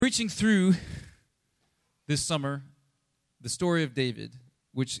preaching through this summer the story of David,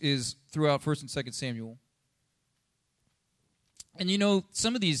 which is throughout 1st and 2nd Samuel. And you know,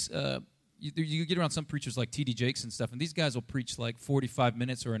 some of these, you get around some preachers like T.D. Jakes and stuff, and these guys will preach like 45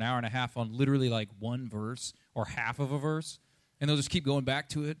 minutes or an hour and a half on literally like one verse or half of a verse, and they'll just keep going back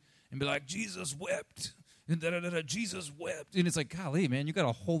to it and be like, Jesus wept, and da-da-da-da, Jesus wept. And it's like, golly, man, you got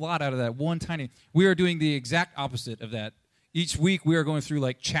a whole lot out of that one tiny. We are doing the exact opposite of that. Each week we are going through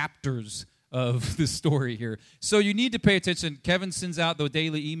like chapters of the story here. So you need to pay attention. Kevin sends out the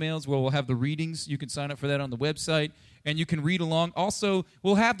daily emails where we'll have the readings. You can sign up for that on the website, and you can read along. Also,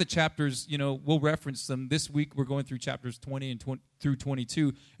 we'll have the chapters, you know, we'll reference them. This week we're going through chapters 20 and through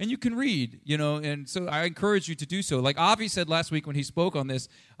 22, and you can read, you know, and so I encourage you to do so. Like Avi said last week when he spoke on this,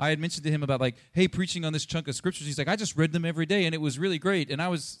 I had mentioned to him about like, hey, preaching on this chunk of scriptures. He's like, I just read them every day, and it was really great. And I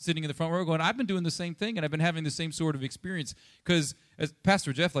was sitting in the front row going, I've been doing the same thing, and I've been having the same sort of experience, because as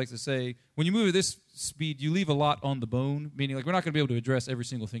Pastor Jeff likes to say, when you move at this speed, you leave a lot on the bone, meaning like we're not going to be able to address every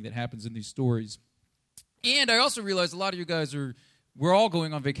single thing that happens in these stories. And I also realized a lot of you guys we're all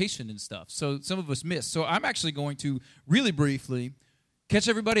going on vacation and stuff, so some of us missed. So I'm actually going to really briefly catch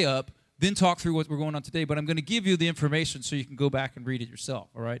everybody up, then talk through what we're going on today, but I'm going to give you the information so you can go back and read it yourself,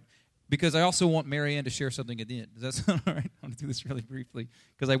 all right? Because I also want Mary Ann to share something at the end. Does that sound all right? I'm going to do this really briefly,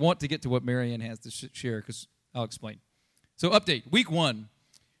 because I want to get to what Mary Ann has to share, because I'll explain. So update, week 1.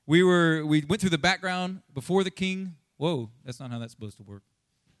 We went through the background before the king. Whoa, that's not how that's supposed to work.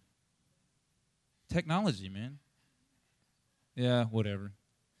 Technology, man. Yeah, whatever.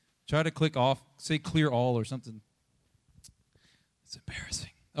 Try to click off, say clear all or something. It's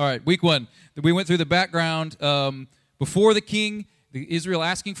embarrassing. All right, week 1. We went through the background before the king, Israel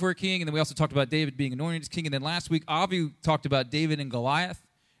asking for a king, and then we also talked about David being anointed as king. And then last week, Avi talked about David and Goliath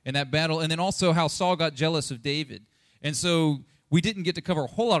and that battle, and then also how Saul got jealous of David. And so we didn't get to cover a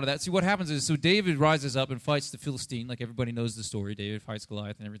whole lot of that. See, what happens is, so David rises up and fights the Philistine, like everybody knows the story. David fights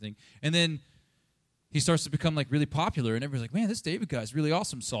Goliath and everything. And then he starts to become like really popular, and everybody's like, man, this David guy's really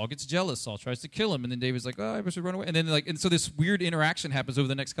awesome. Saul gets jealous. Saul tries to kill him, and then David's like, oh, I should run away. And then and so this weird interaction happens over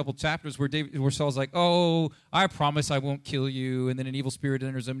the next couple chapters where Saul's like, oh, I promise I won't kill you. And then an evil spirit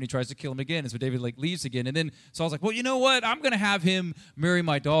enters him, and he tries to kill him again. And so David like leaves again. And then Saul's like, well, you know what? I'm going to have him marry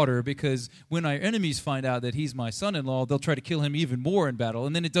my daughter, because when our enemies find out that he's my son-in-law, they'll try to kill him even more in battle.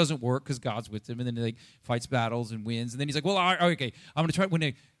 And then it doesn't work because God's with him. And then he like fights battles and wins. And then he's like, well, okay, I'm going to try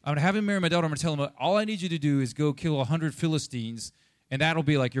I'm going to have him marry my daughter. I'm going to tell him, all I need you to do is go kill 100 Philistines, and that'll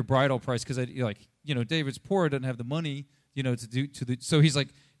be like your bridal price, because David's poor, doesn't have the money, so he's like,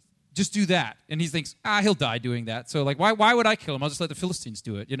 just do that. And he thinks, he'll die doing that. So like, why would I kill him? I'll just let the Philistines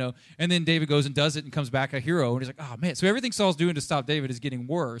do it, And then David goes and does it and comes back a hero, and he's like, oh man. So everything Saul's doing to stop David is getting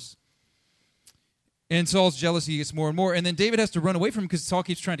worse. And Saul's jealousy gets more and more, and then David has to run away from him because Saul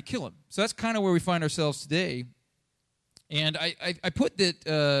keeps trying to kill him. So that's kind of where we find ourselves today. And I put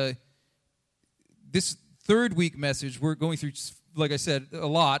that this third week message, we're going through, like I said, a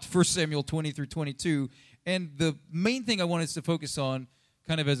lot, 1 Samuel 20 through 22. And the main thing I want us to focus on,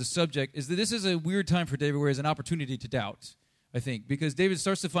 kind of as a subject, is that this is a weird time for David where he has an opportunity to doubt, I think. Because David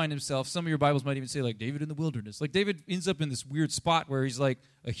starts to find himself, some of your Bibles might even say, like, David in the wilderness. Like, David ends up in this weird spot where he's like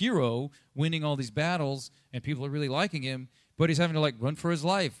a hero, winning all these battles, and people are really liking him, but he's having to, like, run for his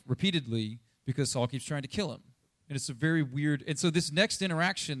life repeatedly because Saul keeps trying to kill him. And it's a very weird, and so this next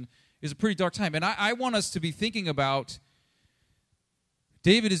interaction is a pretty dark time. And I want us to be thinking about,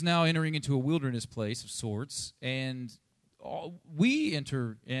 David is now entering into a wilderness place of sorts, and we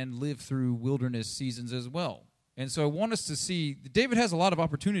enter and live through wilderness seasons as well. And so I want us to see, David has a lot of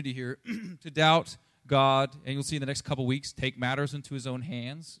opportunity here to doubt God, and you'll see in the next couple weeks, take matters into his own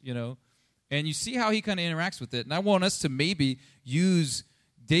hands, And you see how he kind of interacts with it. And I want us to maybe use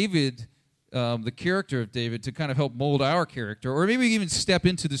David, the character of David, to kind of help mold our character, or maybe even step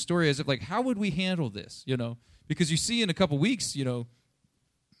into the story as if, like, how would we handle this, Because you see in a couple weeks,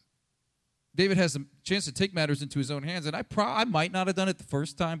 David has the chance to take matters into his own hands, and I might not have done it the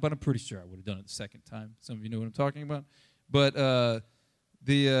first time, but I'm pretty sure I would have done it the second time. Some of you know what I'm talking about. But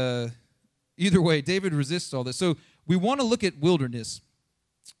either way, David resists all this. So we want to look at wilderness,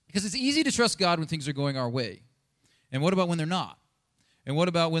 because it's easy to trust God when things are going our way. And what about when they're not? And what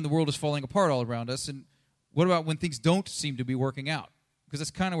about when the world is falling apart all around us? And what about when things don't seem to be working out? Because that's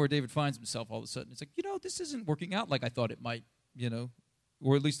kind of where David finds himself all of a sudden. It's like, this isn't working out like I thought it might,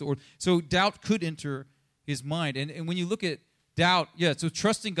 or at least, so doubt could enter his mind. And when you look at doubt, so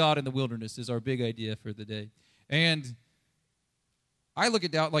trusting God in the wilderness is our big idea for the day. And I look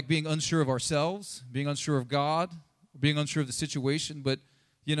at doubt like being unsure of ourselves, being unsure of God, being unsure of the situation. But,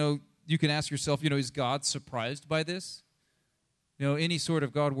 you can ask yourself, is God surprised by this? any sort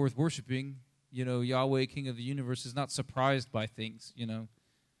of God worth worshiping, Yahweh, King of the universe, is not surprised by things,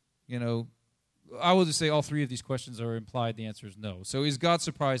 I will just say all three of these questions are implied. The answer is no. So is God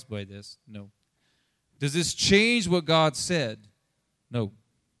surprised by this? No. Does this change what God said? No.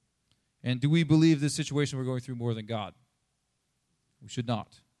 And do we believe this situation we're going through more than God? We should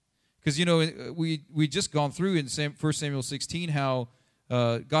not. Because, we just gone through in 1 Samuel 16 how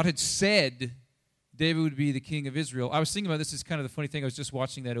God had said David would be the king of Israel. I was thinking about this. Is kind of the funny thing. I was just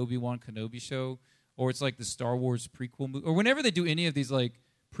watching that Obi-Wan Kenobi show, or it's like the Star Wars prequel movie, or whenever they do any of these like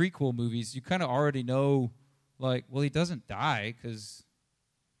prequel movies, you kind of already know, like, well, he doesn't die because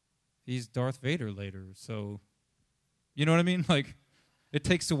he's Darth Vader later. So, you know what I mean? Like, it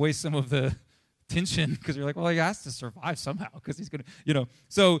takes away some of the tension because you're like, well, he has to survive somehow because he's going to,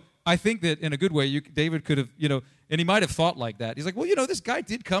 So I think that in a good way, David could have, and he might have thought like that. He's like, well, this guy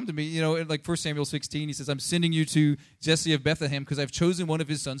did come to me, in like 1 Samuel 16, he says, I'm sending you to Jesse of Bethlehem because I've chosen one of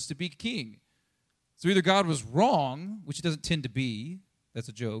his sons to be king. So either God was wrong, which he doesn't tend to be, that's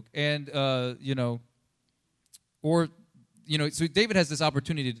a joke, and, so David has this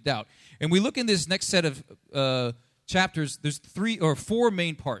opportunity to doubt. And we look in this next set of chapters, there's 3 or 4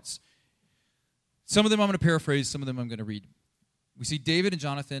 main parts. Some of them I'm going to paraphrase, some of them I'm going to read. We see David and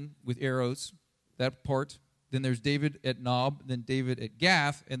Jonathan with arrows, that part. Then there's David at Nob, then David at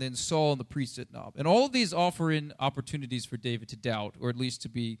Gath, and then Saul and the priest at Nob. And all of these offer in opportunities for David to doubt, or at least to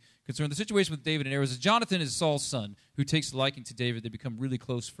be concerned. The situation with David and arrows is Jonathan is Saul's son, who takes a liking to David. They become really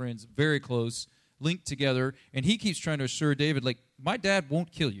close friends, very close, linked together. And he keeps trying to assure David, like, my dad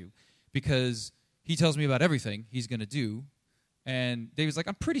won't kill you because he tells me about everything he's going to do. And David's like,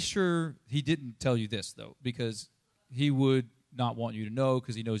 I'm pretty sure he didn't tell you this, though, because he would not want you to know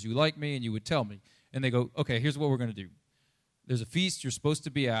because he knows you like me and you would tell me. And they go, okay, here's what we're going to do. There's a feast you're supposed to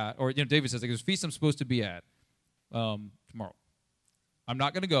be at, or David says, like, there's a feast I'm supposed to be at tomorrow. I'm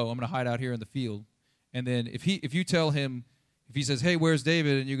not going to go. I'm going to hide out here in the field. And then if you tell him, if he says, hey, where's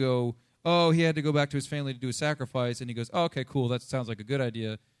David? And you go, oh, he had to go back to his family to do a sacrifice. And he goes, oh, okay, cool. That sounds like a good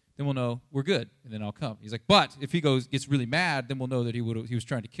idea. Then we'll know we're good, and then I'll come. He's like, but if he gets really mad, then we'll know that he was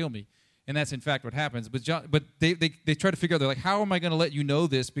trying to kill me. And that's, in fact, what happens. But they try to figure out, they're like, how am I going to let you know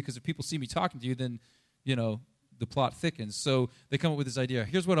this? Because if people see me talking to you, then, the plot thickens. So they come up with this idea.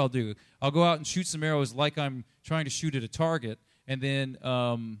 Here's what I'll do. I'll go out and shoot some arrows like I'm trying to shoot at a target, and then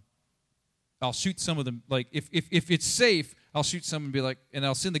I'll shoot some of them. Like, if it's safe, I'll shoot some and be like, and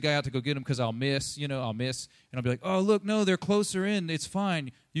I'll send the guy out to go get them because I'll miss. And I'll be like, oh, look, no, they're closer in. It's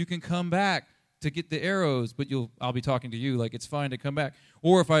fine. You can come back to get the arrows, but I'll be talking to you like it's fine to come back.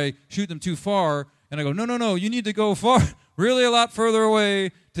 Or if I shoot them too far and I go, no, you need to go far, really a lot further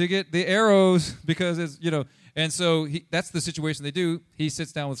away to get the arrows because it's, And so that's the situation they do. He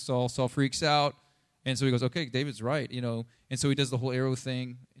sits down with Saul. Saul freaks out. And so he goes, okay, David's right, And so he does the whole arrow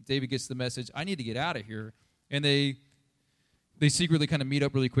thing. David gets the message, I need to get out of here. And they secretly kind of meet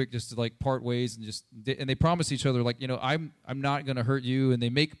up really quick just to like part ways and they promise each other like, I'm not going to hurt you. And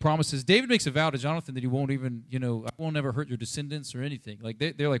they make promises. David makes a vow to Jonathan that he won't even, I won't ever hurt your descendants or anything. Like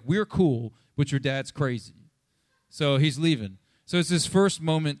they're like, we're cool, but your dad's crazy. So he's leaving. So it's this first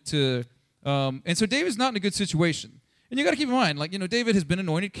moment to, and so David's not in a good situation. And you got to keep in mind, like, David has been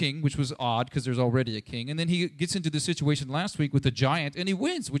anointed king, which was odd because there's already a king. And then he gets into this situation last week with a giant and he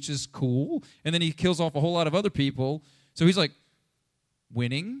wins, which is cool. And then he kills off a whole lot of other people. So he's like,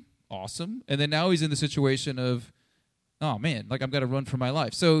 winning, awesome. And then now he's in the situation of, oh man, like I've got to run for my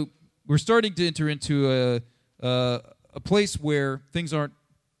life. So we're starting to enter into a place where things aren't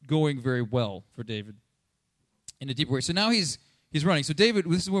going very well for David in a deeper way. So now he's running. So David,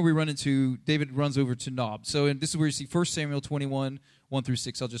 this is where we run into, David runs over to Nob. So and this is where you see 1 Samuel 21,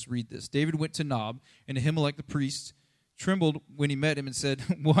 1-6. I'll just read this. David went to Nob, and Ahimelech the priest trembled when he met him and said,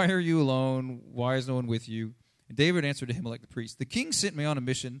 why are you alone? Why is no one with you? And David answered Ahimelech the priest, the king sent me on a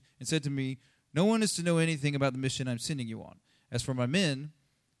mission and said to me, no one is to know anything about the mission I'm sending you on. As for my men,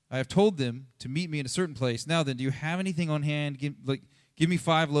 I have told them to meet me in a certain place. Now then, do you have anything on hand? Give me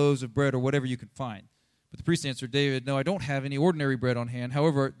 5 loaves of bread or whatever you can find. But the priest answered David, no, I don't have any ordinary bread on hand.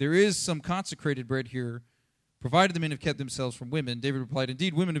 However, there is some consecrated bread here, provided the men have kept themselves from women. David replied,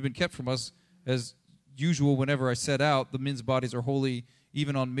 indeed, women have been kept from us as usual whenever I set out. The men's bodies are holy,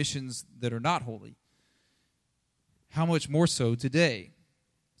 even on missions that are not holy. How much more so today?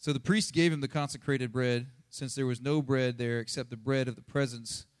 So the priest gave him the consecrated bread, since there was no bread there except the bread of the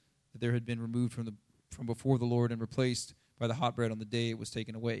presence that there had been removed from before the Lord and replaced by the hot bread on the day it was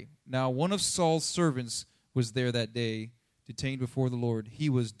taken away. Now one of Saul's servants was there that day, detained before the Lord. He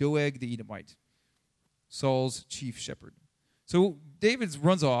was Doeg the Edomite, Saul's chief shepherd. So David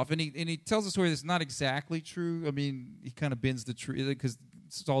runs off, and he tells a story that's not exactly true. I mean, he kind of bends the truth, because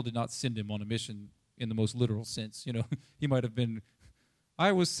Saul did not send him on a mission in the most literal sense. He might have been,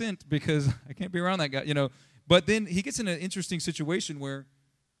 I was sent because I can't be around that guy, But then he gets in an interesting situation where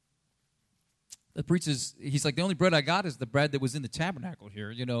the priest he's like, the only bread I got is the bread that was in the tabernacle here,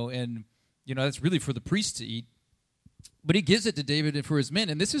 and, that's really for the priest to eat. But he gives it to David and for his men.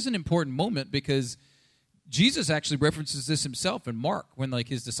 And this is an important moment because Jesus actually references this himself in Mark when, like,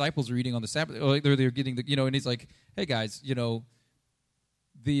 his disciples are eating on the Sabbath. Or they're getting and he's like, hey, guys,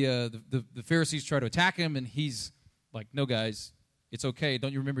 the Pharisees try to attack him, and he's like, no, guys, it's okay.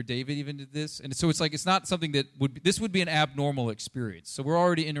 Don't you remember David even did this? And so it's not something that this would be an abnormal experience. So we're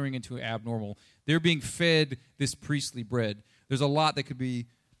already entering into abnormal. They're being fed this priestly bread. There's a lot that could be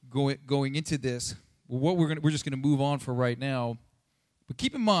going into this. Well, we're just gonna move on for right now. But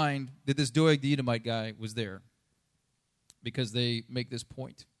keep in mind that this Doeg the Edomite guy was there, because they make this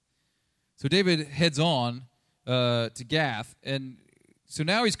point. So David heads on to Gath, and so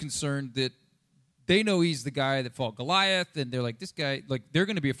now he's concerned that they know he's the guy that fought Goliath, and they're like, this guy, like, they're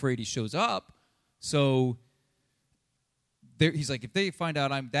going to be afraid he shows up. So he's like, if they find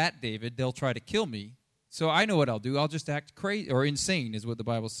out I'm that David, they'll try to kill me. So I know what I'll do. I'll just act crazy, or insane is what the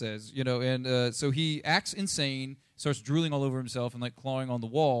Bible says, And so he acts insane, starts drooling all over himself and, like, clawing on the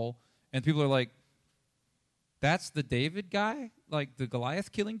wall. And people are like, that's the David guy? Like, the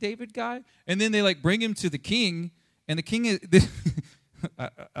Goliath-killing David guy? And then they, like, bring him to the king, and the king is...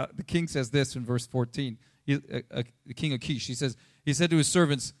 the king says this in verse 14. The king Achish, he said to his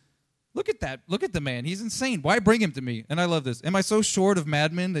servants, look at the man. He's insane. Why bring him to me? And I love this. Am I so short of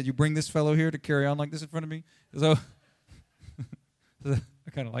madmen that you bring this fellow here to carry on like this in front of me? So I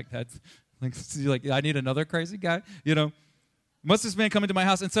kind of like that. Like, I need another crazy guy, Must this man come into my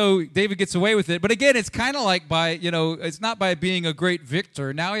house? And so David gets away with it. But again, it's kind of like it's not by being a great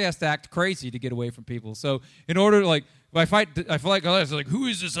victor. Now he has to act crazy to get away from people. So in order to, like, I feel like Goliath, like, who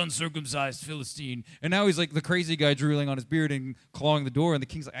is this uncircumcised Philistine? And now he's like the crazy guy drooling on his beard and clawing the door, and the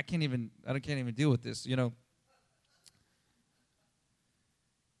king's like, I can't even deal with this,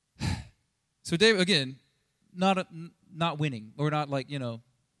 So David, again, not winning, or not, like,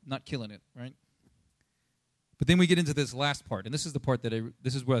 not killing it, right? But then we get into this last part, and this is the part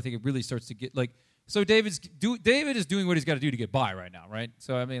this is where I think it really starts to get, like, so David is doing what he's got to do to get by right now, right?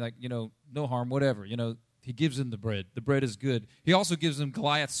 So I mean, like, no harm, whatever, He gives him the bread. The bread is good. He also gives him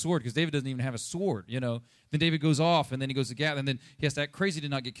Goliath's sword, because David doesn't even have a sword, Then David goes off, and then he goes to Gath, and then he has to act crazy to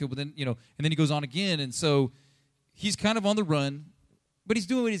not get killed, but then, and then he goes on again, and so he's kind of on the run, but he's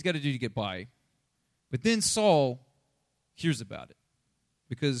doing what he's got to do to get by. But then Saul hears about it,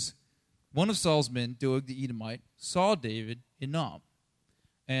 because one of Saul's men, Doeg the Edomite, saw David in Nob.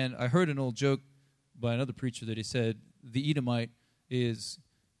 And I heard an old joke by another preacher that he said the Edomite is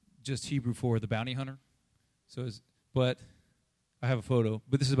just Hebrew for the bounty hunter. But I have a photo.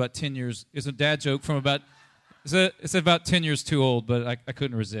 But this is about 10 years. It's a dad joke from it's about 10 years too old, but I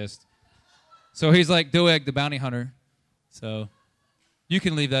couldn't resist. So he's like Doeg, the bounty hunter. So you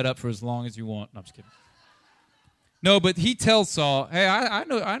can leave that up for as long as you want. No, I'm just kidding. No, but he tells Saul, hey, I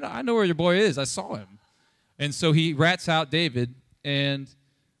know where your boy is. I saw him. And so he rats out David. And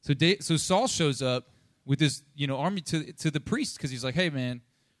so Saul shows up with this, army to the priest, because he's like, hey, man,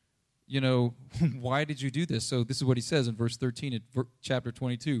 why did you do this? So this is what he says in verse 13 of chapter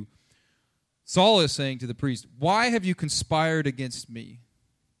 22. Saul is saying to the priest, why have you conspired against me?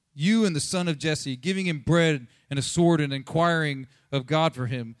 You and the son of Jesse, giving him bread and a sword and inquiring of God for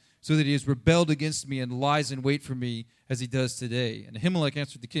him, so that he has rebelled against me and lies in wait for me as he does today. And Ahimelech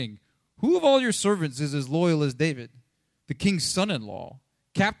answered the king, who of all your servants is as loyal as David, the king's son-in-law,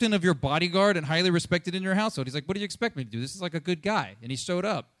 captain of your bodyguard and highly respected in your household? He's like, what do you expect me to do? This is like a good guy. And he showed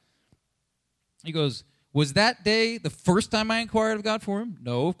up. He goes, was that day the first time I inquired of God for him?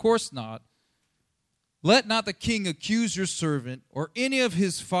 No, of course not. Let not the king accuse your servant or any of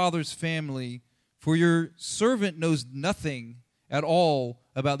his father's family, for your servant knows nothing at all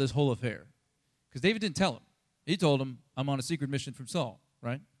about this whole affair. Because David didn't tell him. He told him, I'm on a secret mission from Saul,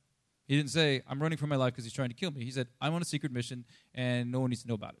 right? He didn't say, I'm running for my life because he's trying to kill me. He said, I'm on a secret mission, and no one needs to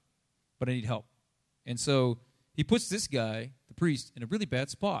know about it. But I need help. And so he puts this guy, the priest, in a really bad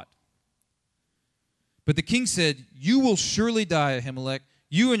spot. But the king said, you will surely die, Ahimelech,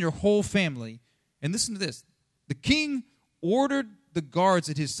 you and your whole family. And listen to this. The king ordered the guards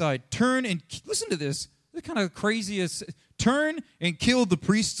at his side, turn and, listen to this, the kind of craziest, turn and kill the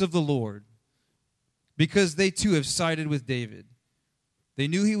priests of the Lord, because they too have sided with David. They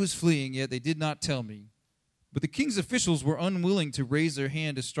knew he was fleeing, yet they did not tell me. But the king's officials were unwilling to raise their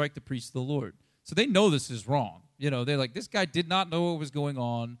hand to strike the priests of the Lord. So they know this is wrong. They're like, this guy did not know what was going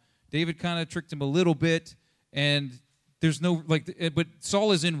on. David kind of tricked him a little bit, and there's no, but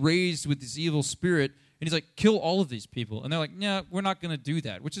Saul is enraged with this evil spirit, and he's like, kill all of these people. And they're like, yeah, we're not going to do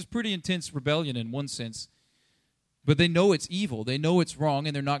that, which is pretty intense rebellion in one sense. But they know it's evil. They know it's wrong,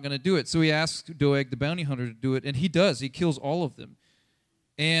 and they're not going to do it. So he asks Doeg, the bounty hunter, to do it, and he does. He kills all of them.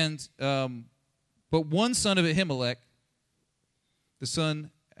 And but one son of Ahimelech, the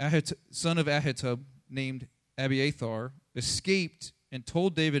son of Ahitub, named Abiathar, escaped and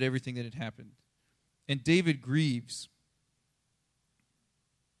told David everything that had happened. And David grieves.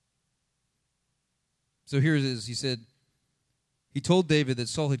 So here it is. He said, he told David that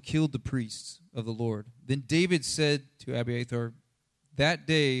Saul had killed the priests of the Lord. Then David said to Abiathar, that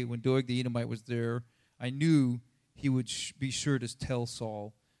day when Doeg the Edomite was there, I knew he would be sure to tell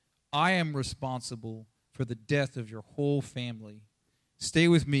Saul, I am responsible for the death of your whole family. Stay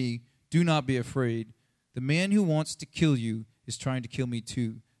with me. Do not be afraid. The man who wants to kill you is trying to kill me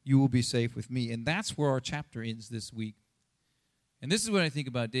too. You will be safe with me. And that's where our chapter ends this week. And this is what I think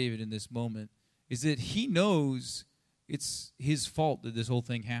about David in this moment, is that he knows it's his fault that this whole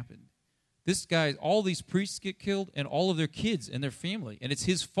thing happened. This guy, all these priests get killed, and all of their kids and their family, and it's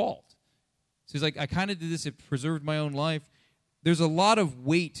his fault. So he's like, I kind of did this, it preserved my own life. There's a lot of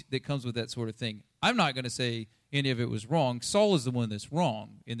weight that comes with that sort of thing. I'm not going to say any of it was wrong. Saul is the one that's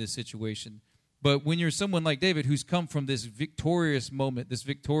wrong in this situation. But when you're someone like David who's come from this victorious moment, this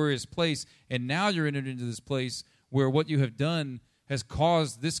victorious place, and now you're entered into this place where what you have done has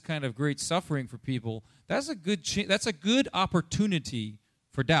caused this kind of great suffering for people, that's a good opportunity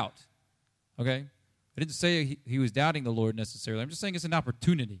for doubt. Okay? I didn't say he was doubting the Lord necessarily. I'm just saying it's an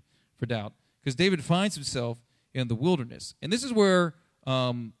opportunity for doubt. Because David finds himself in the wilderness. And this is where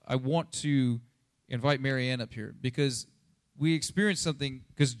I want to invite Marianne up here, because we experienced something,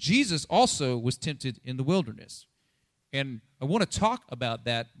 because Jesus also was tempted in the wilderness. And I want to talk about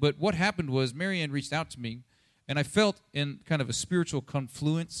that, but what happened was Marianne reached out to me, and I felt in kind of a spiritual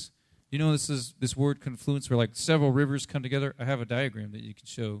confluence. You know, this word confluence, where like several rivers come together. I have a diagram that you can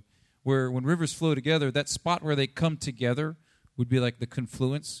show, where when rivers flow together, that spot where they come together would be like the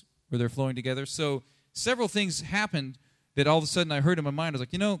confluence, where they're flowing together. So several things happened that all of a sudden I heard in my mind. I was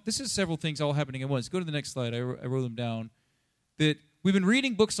like, this is several things all happening at once. Go to the next slide. I wrote them down. That we've been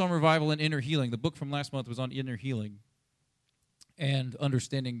reading books on revival and inner healing. The book from last month was on inner healing and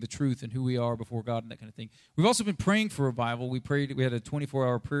understanding the truth and who we are before God and that kind of thing. We've also been praying for revival. We had a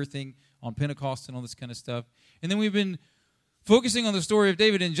 24-hour prayer thing on Pentecost and all this kind of stuff. And then we've been focusing on the story of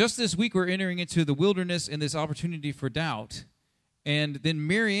David. And just this week, we're entering into the wilderness and this opportunity for doubt. And then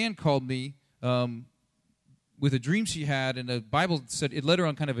Marianne called me with a dream she had, and a Bible study. It led her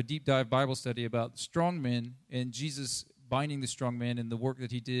on kind of a deep dive Bible study about strong men and Jesus binding the strong man and the work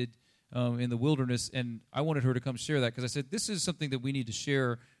that he did in the wilderness. And I wanted her to come share that, because I said, this is something that we need to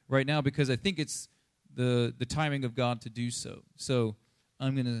share right now, because I think it's the timing of God to do so. So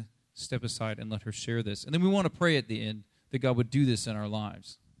I'm going to step aside and let her share this. And then we want to pray at the end that God would do this in our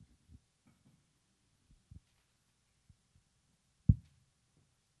lives.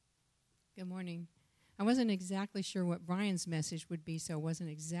 Good morning. I wasn't exactly sure what Brian's message would be, so I wasn't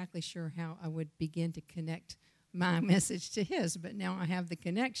exactly sure how I would begin to connect my message to his, but now I have the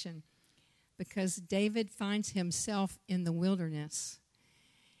connection, because David finds himself in the wilderness,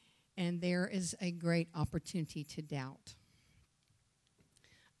 and there is a great opportunity to doubt.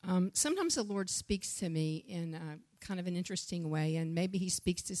 Sometimes the Lord speaks to me in kind of an interesting way, and maybe he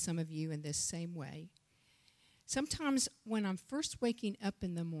speaks to some of you in this same way. Sometimes when I'm first waking up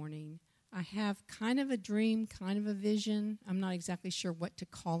in the morning, I have kind of a dream, kind of a vision. I'm not exactly sure what to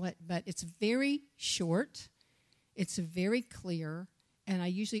call it, but it's very short. It's very clear, and I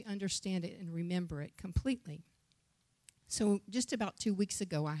usually understand it and remember it completely. So just about 2 weeks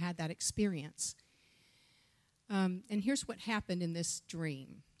ago, I had that experience. And here's what happened in this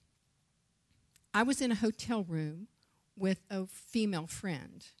dream. I was in a hotel room with a female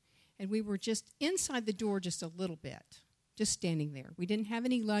friend, and we were just inside the door just a little bit, just standing there. We didn't have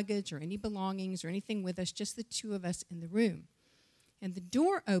any luggage or any belongings or anything with us, just the two of us in the room. And the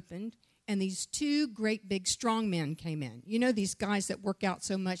door opened, and these two great big strong men came in. You know, these guys that work out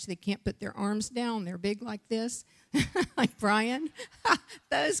so much they can't put their arms down. They're big like this, like Brian.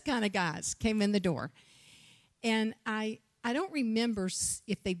 Those kind of guys came in the door. And I don't remember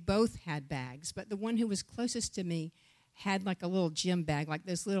if they both had bags, but the one who was closest to me had like a little gym bag, like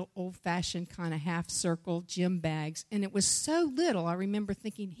those little old-fashioned kind of half-circle gym bags. And it was so little, I remember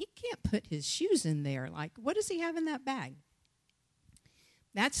thinking, he can't put his shoes in there. Like, what does he have in that bag?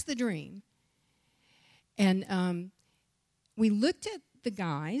 That's the dream. And we looked at the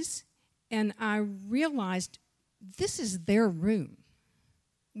guys, and I realized this is their room.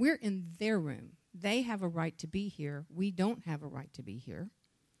 We're in their room. They have a right to be here. We don't have a right to be here.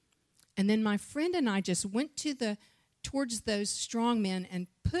 And then my friend and I just went towards those strong men and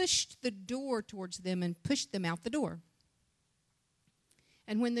pushed the door towards them and pushed them out the door.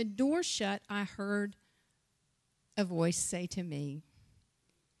 And when the door shut, I heard a voice say to me,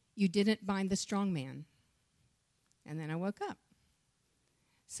 "You didn't bind the strong man." And then I woke up.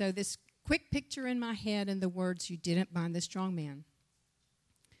 So this quick picture in my head and the words, "You didn't bind the strong man."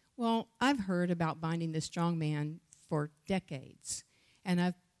 Well, I've heard about binding the strong man for decades. And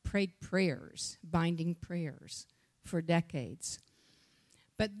I've prayed prayers, binding prayers for decades.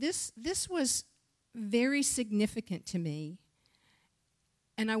 But this was very significant to me.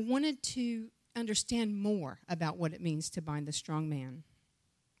 And I wanted to understand more about what it means to bind the strong man.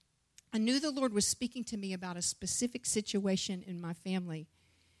 I knew the Lord was speaking to me about a specific situation in my family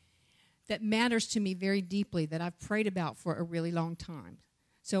that matters to me very deeply, that I've prayed about for a really long time.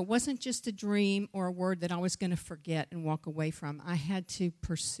 So it wasn't just a dream or a word that I was going to forget and walk away from. I had to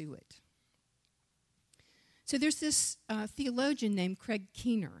pursue it. So there's this theologian named Craig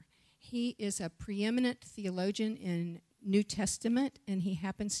Keener. He is a preeminent theologian in New Testament, and he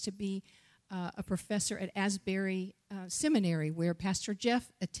happens to be a professor at Asbury Seminary, where Pastor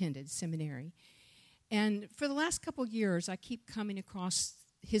Jeff attended seminary. And for the last couple years, I keep coming across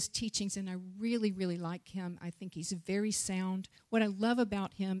his teachings, and I really, really like him. I think he's very sound. What I love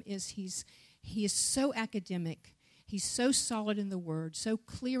about him is he is so academic. He's so solid in the Word, so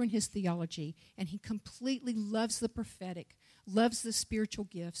clear in his theology, and he completely loves the prophetic, loves the spiritual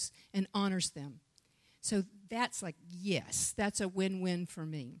gifts, and honors them. So that's like, yes, that's a win-win for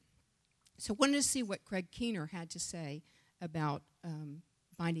me. So I wanted to see what Craig Keener had to say about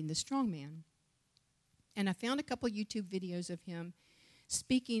binding the strong man. And I found a couple YouTube videos of him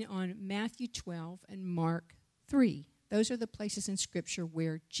speaking on Matthew 12 and Mark 3. Those are the places in Scripture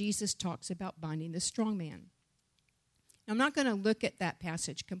where Jesus talks about binding the strong man. Now, I'm not going to look at that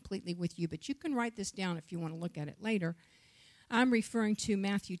passage completely with you, but you can write this down if you want to look at it later. I'm referring to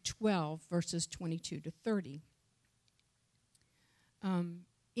Matthew 12, verses 22 to 30.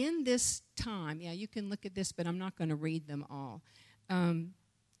 In this time, you can look at this, but I'm not going to read them all.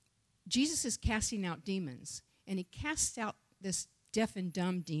 Jesus is casting out demons, and he casts out this deaf and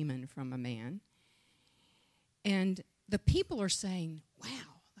dumb demon from a man. And the people are saying,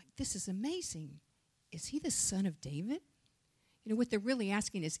 wow, like this is amazing. Is he the son of David? You know, what they're really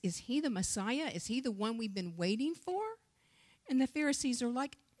asking is he the Messiah? Is he the one we've been waiting for? And the Pharisees are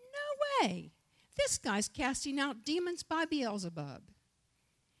like, no way. This guy's casting out demons by Beelzebub.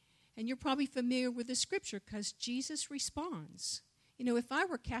 And you're probably familiar with the scripture because Jesus responds. You know, if I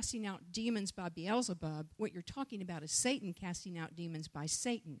were casting out demons by Beelzebub, what you're talking about is Satan casting out demons by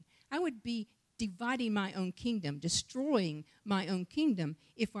Satan. I would be dividing my own kingdom, destroying my own kingdom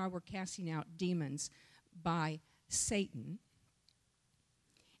if I were casting out demons by Satan.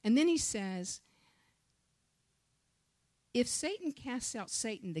 And then he says, if Satan casts out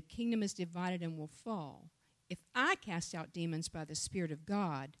Satan, the kingdom is divided and will fall. If I cast out demons by the Spirit of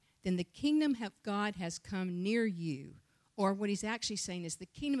God, then the kingdom of God has come near you. Or what he's actually saying is the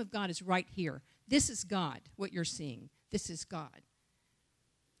kingdom of God is right here. This is God, what you're seeing. This is God.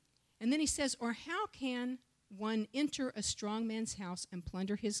 And then he says, or how can one enter a strong man's house and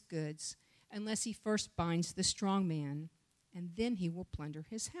plunder his goods unless he first binds the strong man, and then he will plunder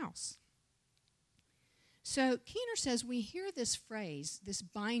his house? So Keener says we hear this phrase, this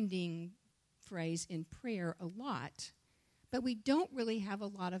binding phrase in prayer a lot, but we don't really have a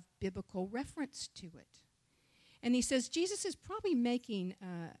lot of biblical reference to it. And he says Jesus is probably making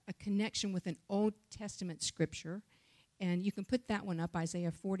a connection with an Old Testament scripture, and you can put that one up,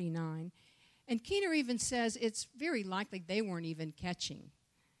 Isaiah 49. And Keener even says it's very likely they weren't even catching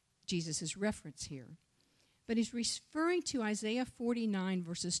Jesus' reference here. But he's referring to Isaiah 49,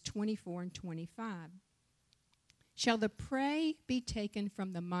 verses 24 and 25. Shall the prey be taken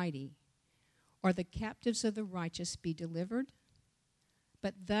from the mighty, or the captives of the righteous be delivered?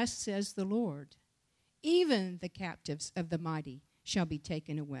 But thus says the Lord, even the captives of the mighty shall be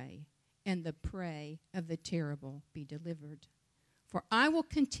taken away, and the prey of the terrible be delivered. For I will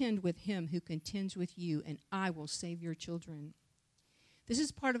contend with him who contends with you, and I will save your children. This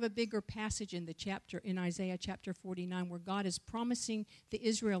is part of a bigger passage in the chapter in Isaiah chapter 49, where God is promising the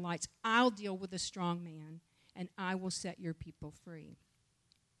Israelites, I'll deal with the strong man, and I will set your people free.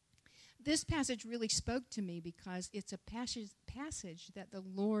 This passage really spoke to me because it's a passage that the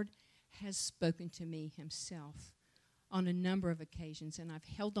Lord has spoken to me himself on a number of occasions, and I've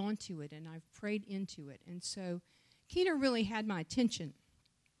held on to it, and I've prayed into it. And so Keener really had my attention.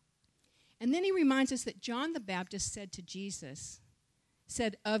 And then he reminds us that John the Baptist said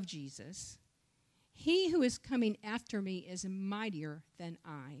of Jesus, "He who is coming after me is mightier than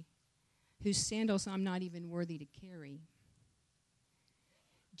I, whose sandals I'm not even worthy to carry."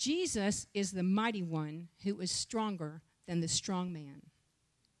 Jesus is the mighty one who is stronger than the strong man.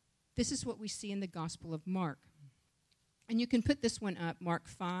 This is what we see in the Gospel of Mark. And you can put this one up, Mark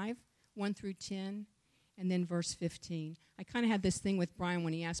 5, 1 through 10, and then verse 15. I kind of had this thing with Brian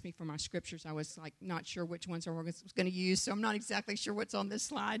when he asked me for my scriptures. I was like not sure which ones I was going to use, so I'm not exactly sure what's on this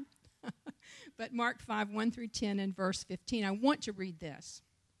slide. But Mark 5, 1 through 10, and verse 15. I want to read this.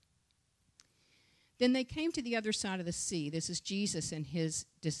 Then they came to the other side of the sea. This is Jesus and his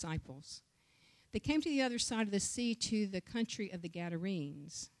disciples. They came to the other side of the sea to the country of the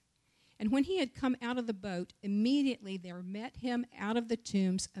Gadarenes. And when he had come out of the boat, immediately there met him out of the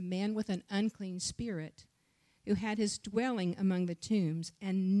tombs a man with an unclean spirit, who had his dwelling among the tombs,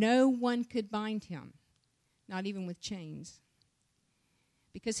 and no one could bind him, not even with chains,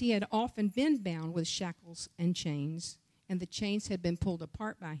 because he had often been bound with shackles and chains, and the chains had been pulled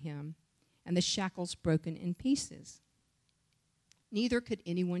apart by him, and the shackles broken in pieces. Neither could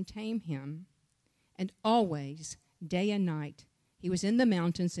anyone tame him, and always, day and night, he was in the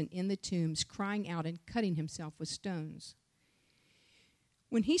mountains and in the tombs, crying out and cutting himself with stones.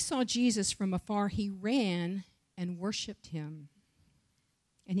 When he saw Jesus from afar, he ran and worshipped him.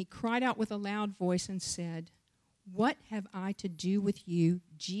 And he cried out with a loud voice and said, "What have I to do with you,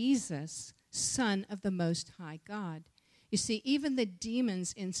 Jesus, Son of the Most High God?" You see, even the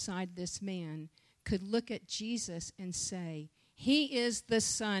demons inside this man could look at Jesus and say, "He is the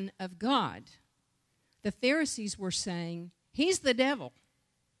Son of God." The Pharisees were saying, "He's the devil."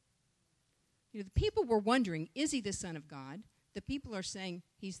 The people were wondering, is he the Son of God? The people are saying,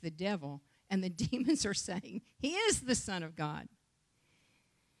 he's the devil. And the demons are saying, he is the Son of God.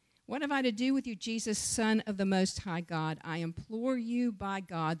 "What have I to do with you, Jesus, Son of the Most High God? I implore you by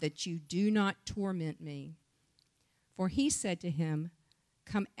God that you do not torment me." For he said to him,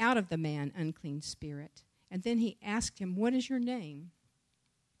 "Come out of the man, unclean spirit." And then he asked him, "What is your name?"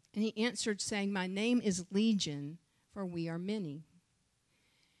 And he answered, saying, "My name is Legion, for we are many."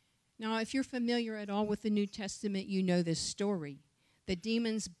 Now, if you're familiar at all with the New Testament, you know this story. The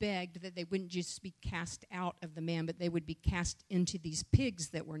demons begged that they wouldn't just be cast out of the man, but they would be cast into these pigs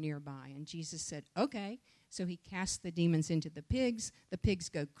that were nearby. And Jesus said, "Okay." So he cast the demons into the pigs. The pigs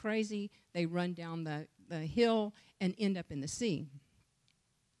go crazy. They run down the hill and end up in the sea.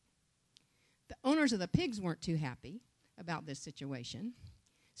 The owners of the pigs weren't too happy about this situation.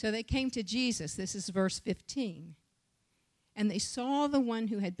 So they came to Jesus. This is verse 15. "And they saw the one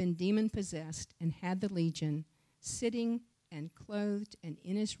who had been demon-possessed and had the legion sitting and clothed and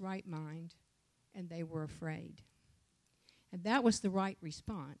in his right mind, and they were afraid." And that was the right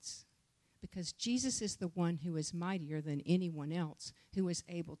response, because Jesus is the one who is mightier than anyone else, who is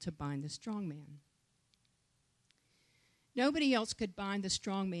able to bind the strong man. Nobody else could bind the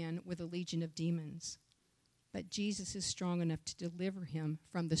strong man with a legion of demons, but Jesus is strong enough to deliver him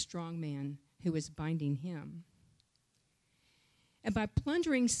from the strong man who is binding him. And by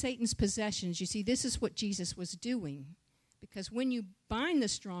plundering Satan's possessions, you see, this is what Jesus was doing. Because when you bind the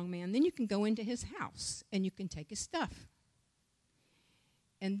strong man, then you can go into his house and you can take his stuff.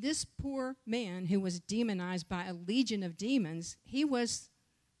 And this poor man who was demonized by a legion of demons, he was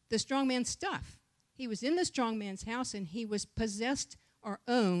the strong man's stuff. He was in the strong man's house and he was possessed or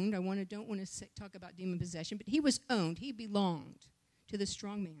owned. Don't want to talk about demon possession, but he was owned. He belonged to the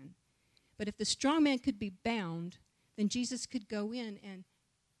strong man. But if the strong man could be bound, then Jesus could go in and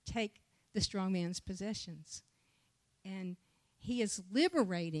take the strong man's possessions. And he is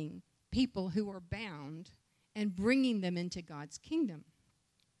liberating people who are bound and bringing them into God's kingdom.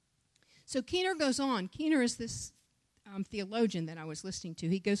 So Keener goes on. Keener is this theologian that I was listening to.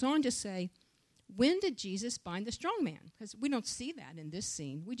 He goes on to say, when did Jesus bind the strong man? Because we don't see that in this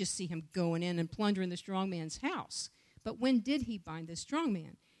scene. We just see him going in and plundering the strong man's house. But when did he bind the strong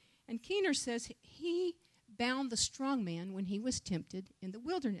man? And Keener says he bound the strong man when he was tempted in the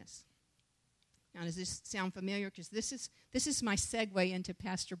wilderness. Now, does this sound familiar? Because this is my segue into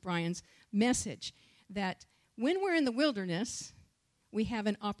Pastor Brian's message, that when we're in the wilderness, we have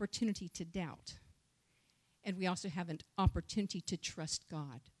an opportunity to doubt. And we also have an opportunity to trust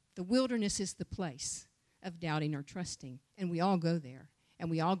God. The wilderness is the place of doubting or trusting, and we all go there. And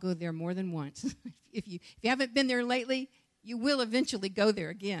we all go there more than once. If you haven't been there lately, you will eventually go there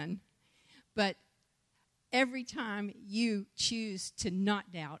again. But every time you choose to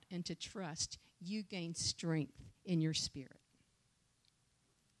not doubt and to trust, you gain strength in your spirit.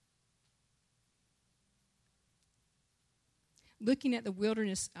 looking at the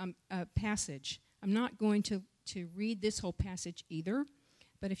wilderness passage. I'm not going to read this whole passage either,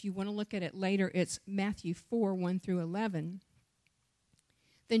 but if you want to look at it later, it's Matthew 4, 1 through 11.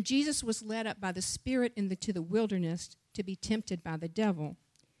 Then Jesus was led up by the Spirit to the wilderness to be tempted by the devil.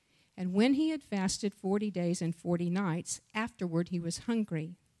 And when he had fasted 40 days and 40 nights, afterward he was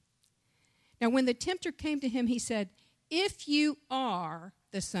hungry. Now when the tempter came to him, he said, "If you are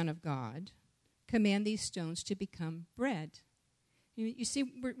the Son of God, command these stones to become bread." You see,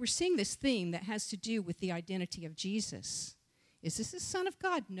 we're seeing this theme that has to do with the identity of Jesus. Is this the Son of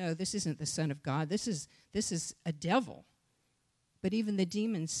God? No, this isn't the Son of God. This is a devil. But even the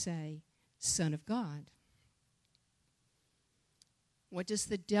demons say, Son of God. What does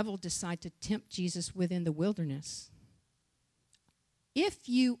the devil decide to tempt Jesus with in the wilderness? If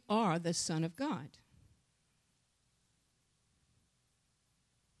you are the Son of God.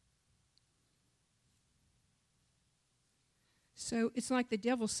 So it's like the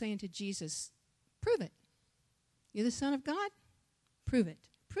devil saying to Jesus, prove it. You're the Son of God? Prove it.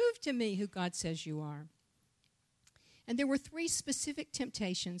 Prove to me who God says you are. And there were 3 specific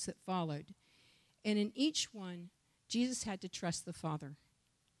temptations that followed. And in each one, Jesus had to trust the Father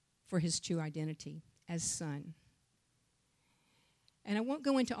for his true identity as Son. And I won't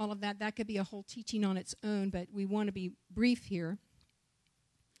go into all of that. That could be a whole teaching on its own, but we want to be brief here.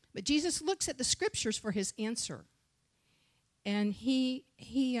 But Jesus looks at the Scriptures for his answer. And he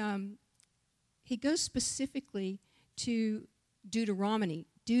goes specifically to Deuteronomy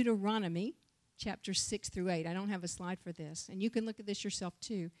chapter 6 through 8. I don't have a slide for this, and you can look at this yourself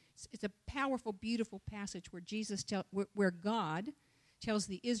too. It's a powerful, beautiful passage where God tells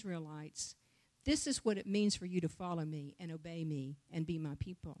the Israelites, "This is what it means for you to follow me and obey me and be my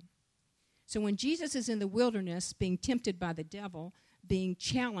people." So when Jesus is in the wilderness, being tempted by the devil, being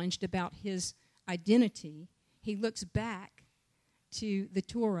challenged about his identity, he looks back to the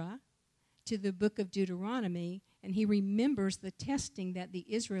Torah, to the book of Deuteronomy, and he remembers the testing that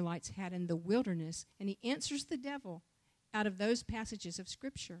the Israelites had in the wilderness, and he answers the devil out of those passages of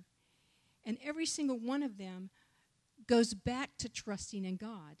Scripture. And every single one of them goes back to trusting in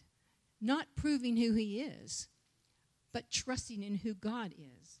God, not proving who he is, but trusting in who God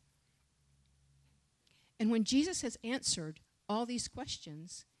is. And when Jesus has answered all these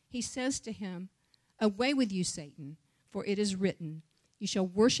questions, he says to him, "Away with you, Satan, for it is written, you shall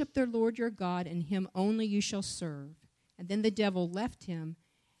worship the Lord your God, and him only you shall serve." And then the devil left him,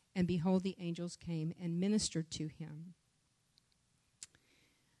 and behold, the angels came and ministered to him.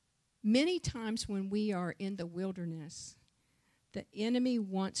 Many times when we are in the wilderness, the enemy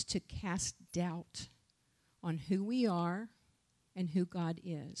wants to cast doubt on who we are and who God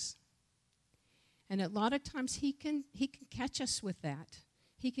is. And a lot of times he can catch us with that.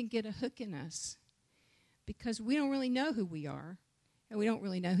 He can get a hook in us because we don't really know who we are. And we don't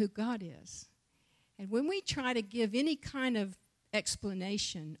really know who God is. And when we try to give any kind of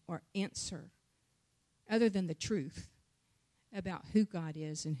explanation or answer other than the truth about who God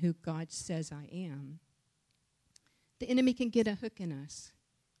is and who God says I am, the enemy can get a hook in us.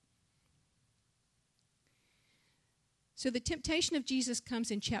 So the temptation of Jesus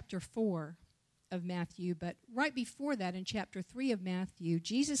comes in chapter 4 of Matthew, but right before that, in chapter 3 of Matthew,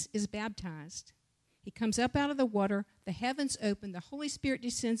 Jesus is baptized. He comes up out of the water, the heavens open, the Holy Spirit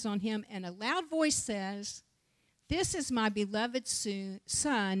descends on him, and a loud voice says, "This is my beloved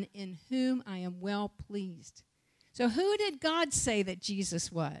Son, in whom I am well pleased." So who did God say that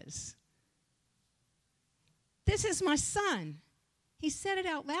Jesus was? This is my Son. He said it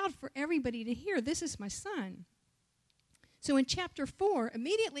out loud for everybody to hear. This is my Son. So in chapter 4,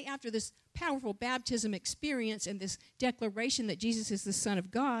 immediately after this powerful baptism experience and this declaration that Jesus is the Son of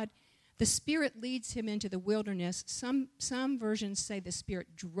God, the Spirit leads him into the wilderness. Some versions say the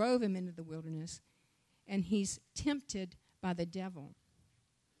Spirit drove him into the wilderness, and he's tempted by the devil.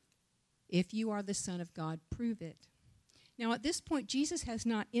 If you are the Son of God, prove it. Now, at this point, Jesus has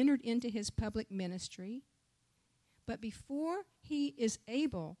not entered into his public ministry, but before he is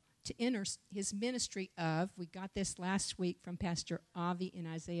able to enter his ministry of, we got this last week from Pastor Avi in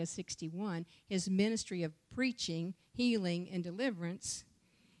Isaiah 61, his ministry of preaching, healing, and deliverance,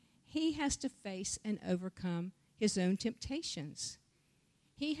 he has to face and overcome his own temptations.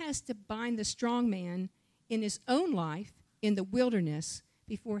 He has to bind the strong man in his own life in the wilderness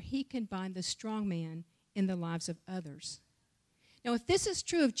before he can bind the strong man in the lives of others. Now, if this is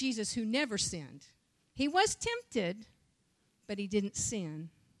true of Jesus, who never sinned, he was tempted, but he didn't sin.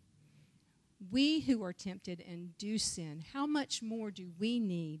 We who are tempted and do sin, how much more do we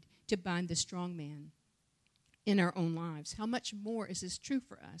need to bind the strong man in our own lives? How much more is this true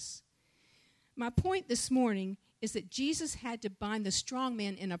for us? My point this morning is that Jesus had to bind the strong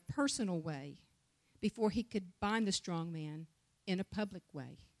man in a personal way before he could bind the strong man in a public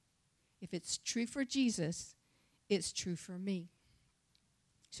way. If it's true for Jesus, it's true for me.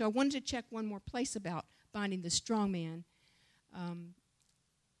 So I wanted to check one more place about binding the strong man.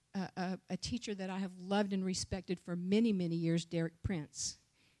 A teacher that I have loved and respected for many, many years, Derek Prince.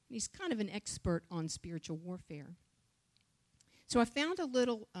 He's kind of an expert on spiritual warfare. So I found a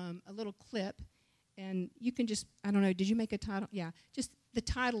little clip, and you can just, I don't know, did you make a title? Yeah, just the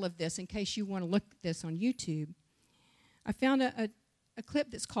title of this in case you want to look at this on YouTube. I found a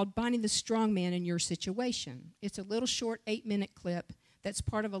clip that's called Binding the Strong Man in Your Situation. It's a little short 8-minute clip that's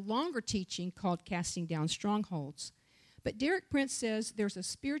part of a longer teaching called Casting Down Strongholds. But Derek Prince says there's a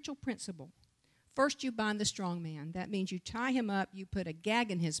spiritual principle. First, you bind the strong man. That means you tie him up, you put a gag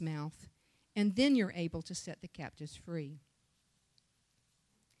in his mouth, and then you're able to set the captives free.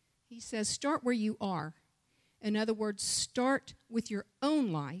 He says, start where you are. In other words, start with your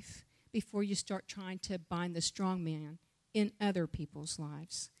own life before you start trying to bind the strong man in other people's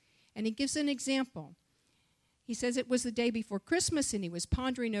lives. And he gives an example. He says it was the day before Christmas, and he was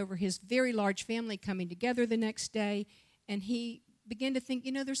pondering over his very large family coming together the next day, and he began to think,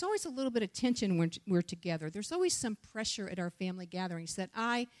 there's always a little bit of tension when we're together. There's always some pressure at our family gatherings that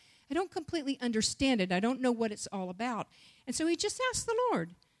I don't completely understand it. I don't know what it's all about. And so he just asked the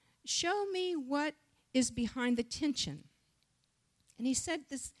Lord, show me what is behind the tension. And he said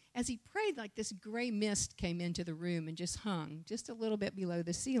this, as he prayed, like this gray mist came into the room and just hung just a little bit below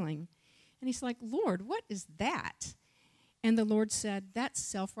the ceiling. And he's like, Lord, what is that? And the Lord said, that's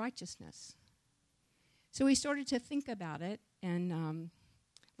self-righteousness. So he started to think about it, and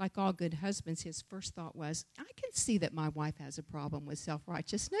like all good husbands, his first thought was, I can see that my wife has a problem with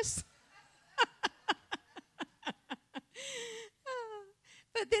self-righteousness.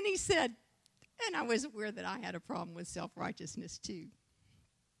 But then he said, and I was aware that I had a problem with self-righteousness too.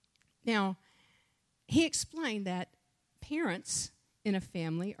 Now, he explained that parents in a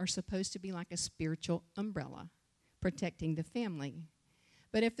family are supposed to be like a spiritual umbrella, protecting the family.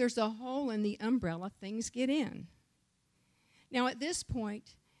 But if there's a hole in the umbrella, things get in. Now, at this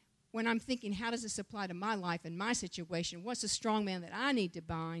point, when I'm thinking, how does this apply to my life and my situation? What's the strong man that I need to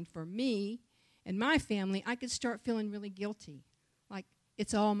bind for me and my family? I could start feeling really guilty, like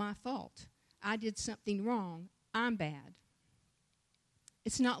it's all my fault. I did something wrong. I'm bad.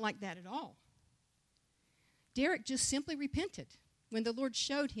 It's not like that at all. Derek just simply repented. When the Lord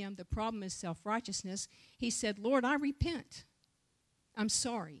showed him the problem is self-righteousness, he said, Lord, I repent. I'm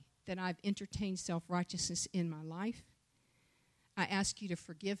sorry that I've entertained self-righteousness in my life. I ask you to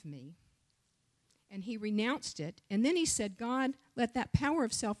forgive me. And he renounced it. And then he said, God, let that power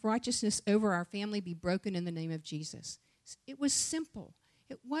of self-righteousness over our family be broken in the name of Jesus. It was simple.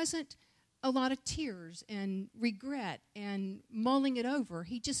 It wasn't a lot of tears and regret and mulling it over.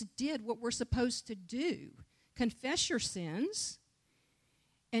 He just did what we're supposed to do. Confess your sins,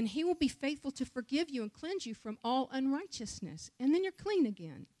 and he will be faithful to forgive you and cleanse you from all unrighteousness. And then you're clean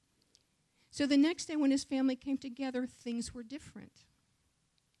again. So the next day when his family came together, things were different.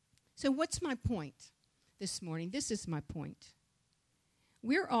 So what's my point this morning? This is my point.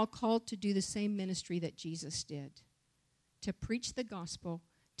 We're all called to do the same ministry that Jesus did, to preach the gospel,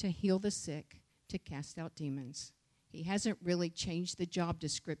 to heal the sick, to cast out demons. He hasn't really changed the job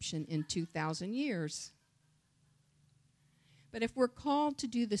description in 2,000 years. But if we're called to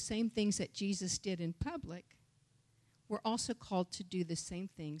do the same things that Jesus did in public, we're also called to do the same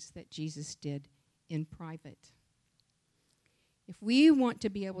things that Jesus did in private. If we want to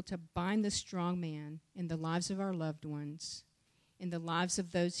be able to bind the strong man in the lives of our loved ones, in the lives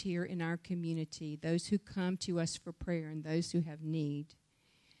of those here in our community, those who come to us for prayer and those who have need,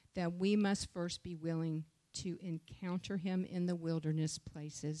 that we must first be willing to encounter him in the wilderness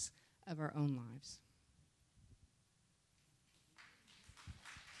places of our own lives.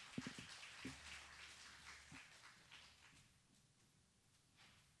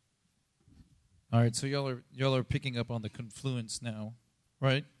 All right, so y'all are picking up on the confluence now,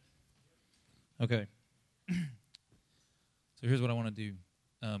 right? Okay. So here's what I want to do.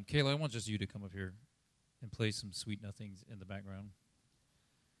 Kayla, I want just you to come up here and play some Sweet Nothings in the background.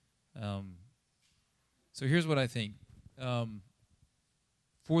 So here's what I think.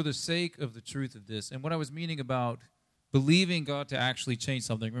 For the sake of the truth of this, and what I was meaning about believing God to actually change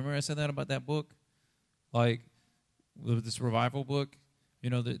something. Remember I said that about that book? Like, this revival book? You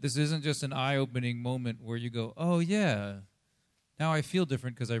know, this isn't just an eye-opening moment where you go, oh, yeah, now I feel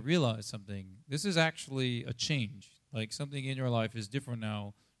different because I realized something. This is actually a change. Like, something in your life is different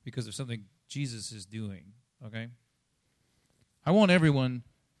now because of something Jesus is doing, okay? I want everyone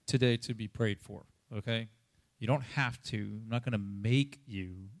today to be prayed for, okay? You don't have to. I'm not going to make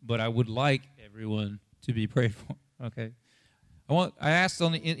you, but I would like everyone to be prayed for, okay? I asked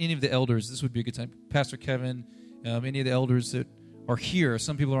any of the elders, this would be a good time, Pastor Kevin, any of the elders that are here,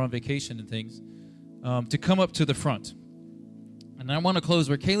 some people are on vacation and things, to come up to the front. And I want to close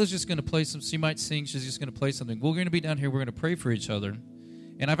where Kayla's just going to play she might sing, she's just going to play something. We're going to be down here, we're going to pray for each other.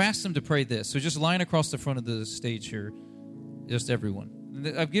 And I've asked them to pray this. So just line across the front of the stage here, just everyone.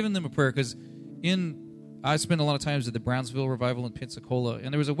 And I've given them a prayer because I spent a lot of times at the Brownsville Revival in Pensacola,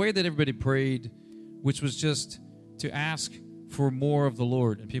 and there was a way that everybody prayed, which was just to ask for more of the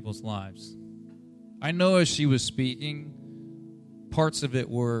Lord in people's lives. I know as she was speaking, parts of it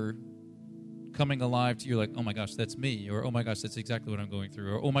were coming alive to you, like, oh my gosh, that's me, or oh my gosh, that's exactly what I'm going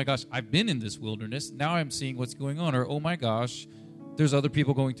through, or oh my gosh, I've been in this wilderness, now I'm seeing what's going on, or oh my gosh, there's other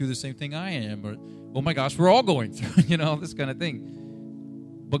people going through the same thing I am, or oh my gosh, we're all going through, this kind of thing.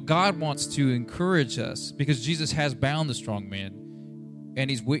 But God wants to encourage us because Jesus has bound the strong man,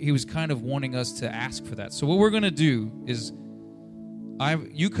 and he was kind of wanting us to ask for that. So what we're going to do is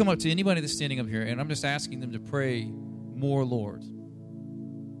you come up to anybody that's standing up here, and I'm just asking them to pray more, Lord,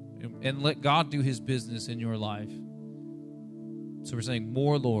 and let God do his business in your life. So we're saying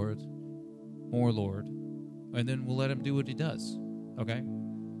more, Lord, and then we'll let him do what he does, okay?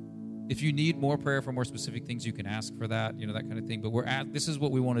 If you need more prayer for more specific things, you can ask for that, that kind of thing. But this is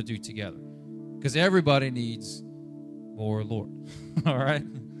what we want to do together, because everybody needs more Lord. All right?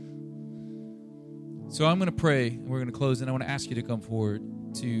 So I'm going to pray, and we're going to close, and I want to ask you to come forward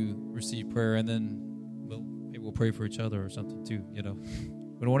to receive prayer, and then maybe we'll pray for each other or something too, We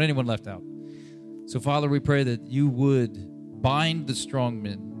don't want anyone left out. So, Father, we pray that you would bind the strong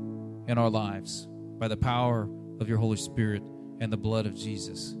men in our lives by the power of your Holy Spirit and the blood of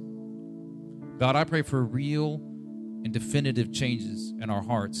Jesus. God, I pray for real and definitive changes in our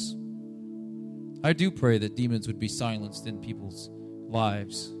hearts. I do pray that demons would be silenced in people's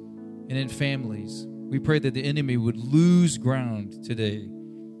lives and in families. We pray that the enemy would lose ground today.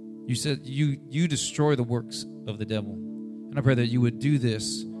 You said you destroy the works of the devil. And I pray that you would do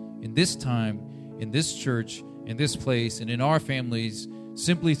this in this time, in this church, in this place, and in our families,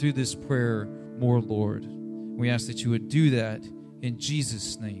 simply through this prayer, more Lord. We ask that you would do that in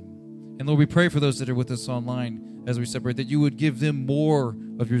Jesus' name. And Lord, we pray for those that are with us online as we separate, that you would give them more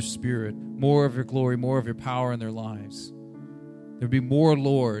of your Spirit, more of your glory, more of your power in their lives. There would be more,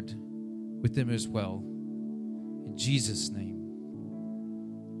 Lord, with them as well. In Jesus' name,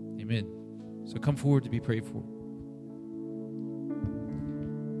 amen. So come forward to be prayed for.